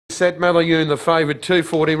Set Malayoon the favourite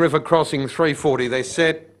 240, River Crossing 340. They're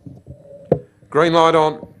set. Green light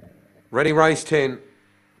on. Ready, race 10.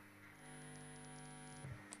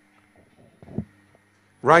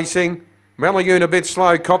 Racing. Malayoon a bit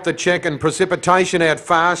slow, copped the check and Precipitation out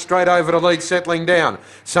far, straight over to lead, settling down.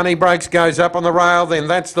 Sunny Breaks goes up on the rail, then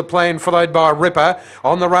That's the Plan, followed by Ripper.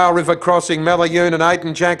 On the rail, River Crossing, Malayoon and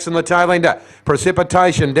Aiton Jackson the tail ender.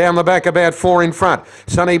 Precipitation down the back, about 4 in front.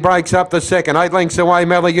 Sunny Breaks up the second, 8 lengths away,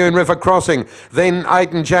 Malayoon, River Crossing. Then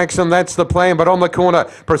Aiton Jackson, That's the Plan, but on the corner,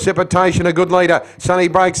 Precipitation a good leader. Sunny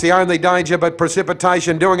Breaks the only danger, but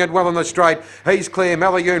Precipitation doing it well in the straight. He's clear,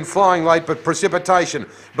 Malayoon flying late, but Precipitation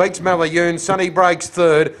beats Malayoon. Sunny Breaks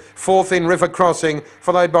third, fourth in River Crossing,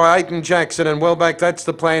 followed by Aiton Jackson, and well back, That's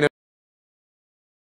the Plan.